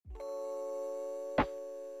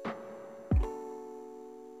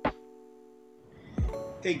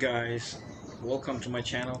Hey guys, welcome to my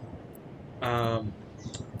channel. Um,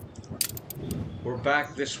 we're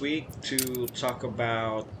back this week to talk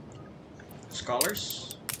about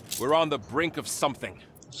scholars. We're on the brink of something. I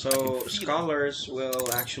can So feel it. scholars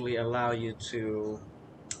will actually allow you to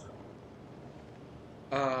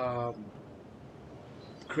um,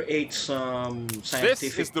 create some This is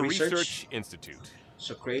scientific the research. Research Institute.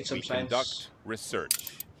 So create We some science, conduct research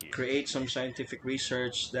here. create some scientific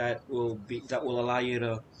research that will allow you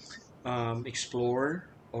to explore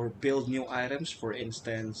or build new items. For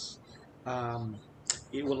instance, um,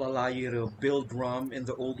 it will allow you to build ROM in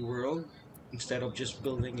the old world instead of just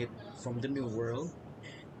building it from the new world,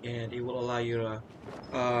 and it will allow you to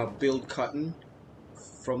build cotton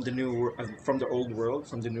from the from the old world,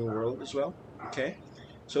 from the new world as well. Okay,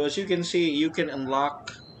 so as you can see, you can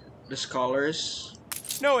unlock the scholars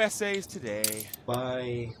No essays today.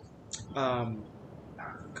 by um,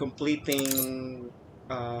 completing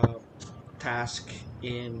uh, task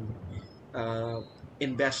uh,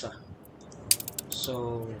 in Besa.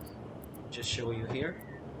 So just show you here.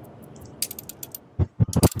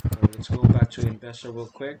 So let's go back to investor real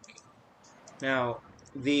quick. Now,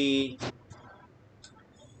 the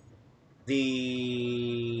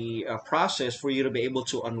process for you to be able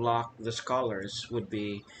to unlock the scholars would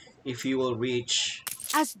be if you will reach.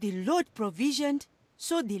 As the Lord provisioned,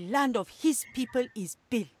 so the land of his people is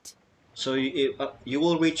built. So you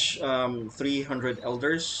will reach 300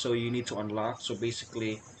 elders. So you need to unlock. So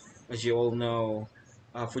basically, as you all know,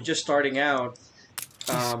 for just starting out,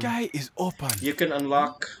 The um, sky is open. you can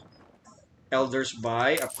unlock elders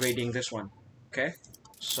by upgrading this one. Okay,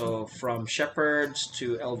 so from shepherds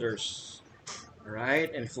to elders. All right,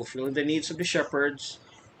 and fulfilling the needs of the shepherds,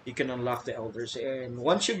 you can unlock the elders. And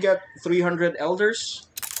once you get 300 elders,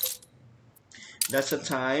 that's the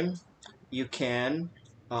time you can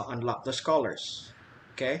unlock the scholars.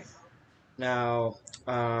 Okay, now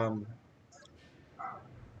um,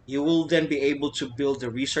 you will then be able to build the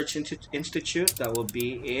research institute that will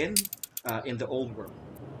be in the old world.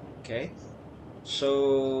 Okay,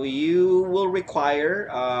 so you will require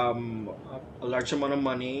a large amount of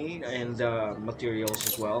money and materials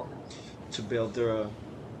as well to build the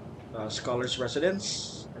scholars'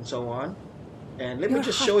 residence and so on. And let me Your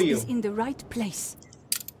just show heart is you. in the right place.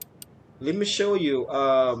 Let me show you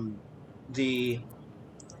the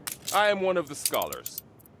I am one of the scholars.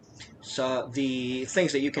 the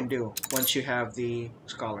things that you can do once you have the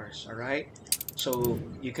scholars. All right. So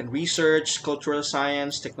you can research cultural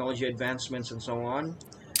science, technology advancements, and so on.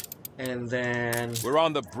 And then We're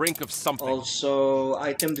on the brink of something. also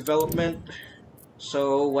item development.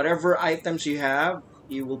 So whatever items you have,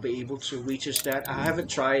 you will be able to research that. I haven't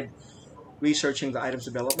tried researching the items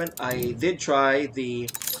development. I did try the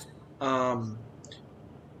um,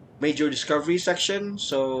 major discovery section,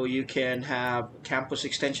 so you can have campus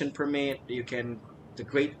extension permit. You can the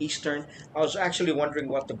Great Eastern. I was actually wondering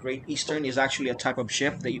what the Great Eastern is. Actually a type of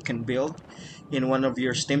ship that you can build in one of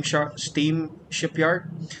your steam shipyard.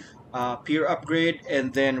 Peer upgrade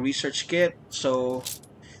and then research kit. So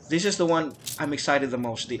this is the one I'm excited the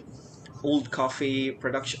most. The old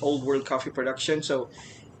world coffee production. So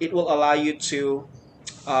it will allow you to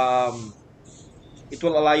um,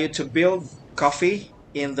 build coffee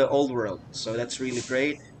in the old world. So that's really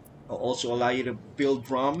great. It'll also allow you to build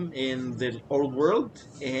rum in the old world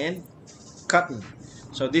and cotton.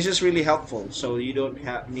 So this is really helpful. So you don't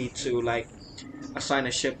need to like assign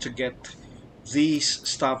a ship to get these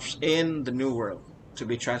stuffs in the new world to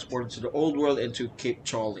be transported to the old world and to Cape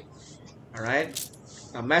Charlie. All right.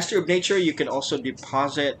 Master of Nature, you can also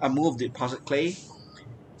deposit clay.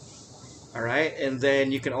 All right, and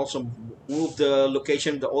then you can also move the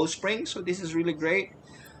location of the oil spring. So this is really great.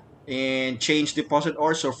 And change deposit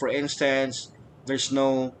ore. So for instance, there's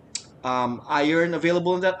no iron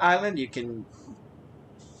available in that island. You can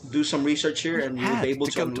do some research here, We and you'll be had able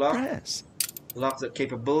to to come to unlock press. that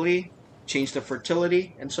capability, change the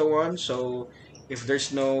fertility, and so on. So if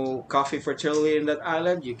there's no coffee fertility in that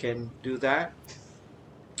island, you can do that.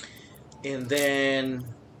 And then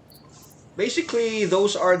basically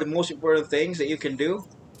those are the most important things that you can do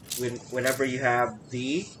whenever you have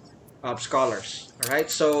the scholars. All right,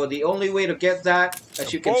 so the only way to get that,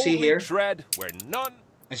 To boldly tread where none.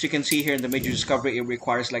 as you can see here in the major discovery, it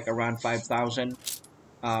requires like around 5,000.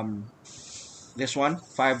 um, this one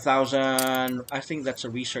 5,000, I think that's a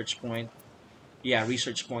research point. Yeah,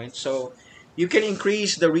 research points. So you can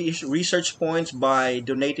increase the research points by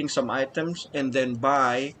donating some items and then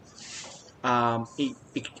by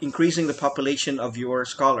increasing the population of your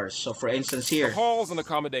scholars. So for instance The here, halls and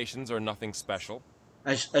accommodations are nothing special.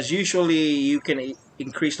 as usually you can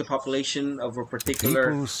increase the population of a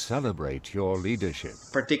People celebrate your leadership.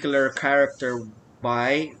 particular character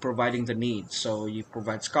by providing the needs. So you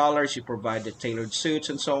provide scholars, you provide the tailored suits,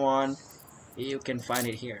 and so on. You can find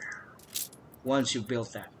it here once you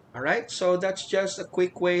built that. All right, so that's just a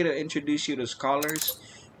quick way to introduce you to scholars,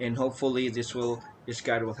 and hopefully this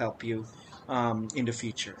guide will help you in the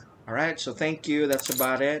future. All right, so thank you. That's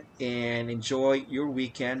about it, and enjoy your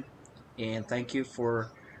weekend. And thank you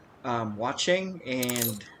for watching,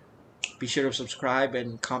 and be sure to subscribe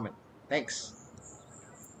and comment. Thanks.